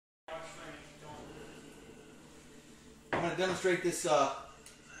demonstrate this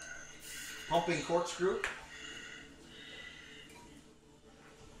pumping corkscrew. You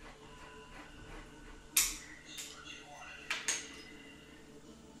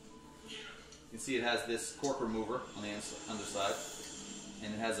can see it has this cork remover on the underside,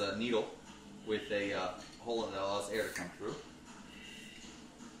 and it has a needle with a hole in it that allows air to come through.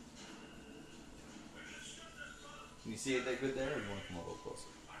 Can you see it that good there, or do you want to come a little closer?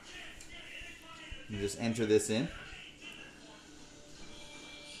 You just enter this in.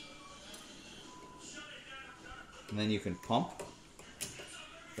 And then you can pump.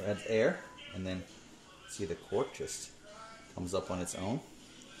 So it adds air, and then see the cork just comes up on its own.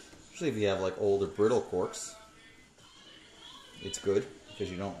 Especially if you have like older brittle corks, it's good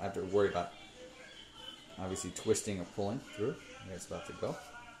because you don't have to worry about obviously twisting or pulling through. There, it's about to go.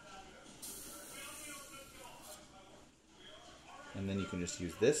 And then you can just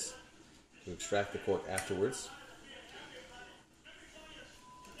use this to extract the cork afterwards.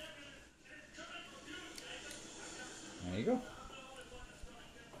 There you go.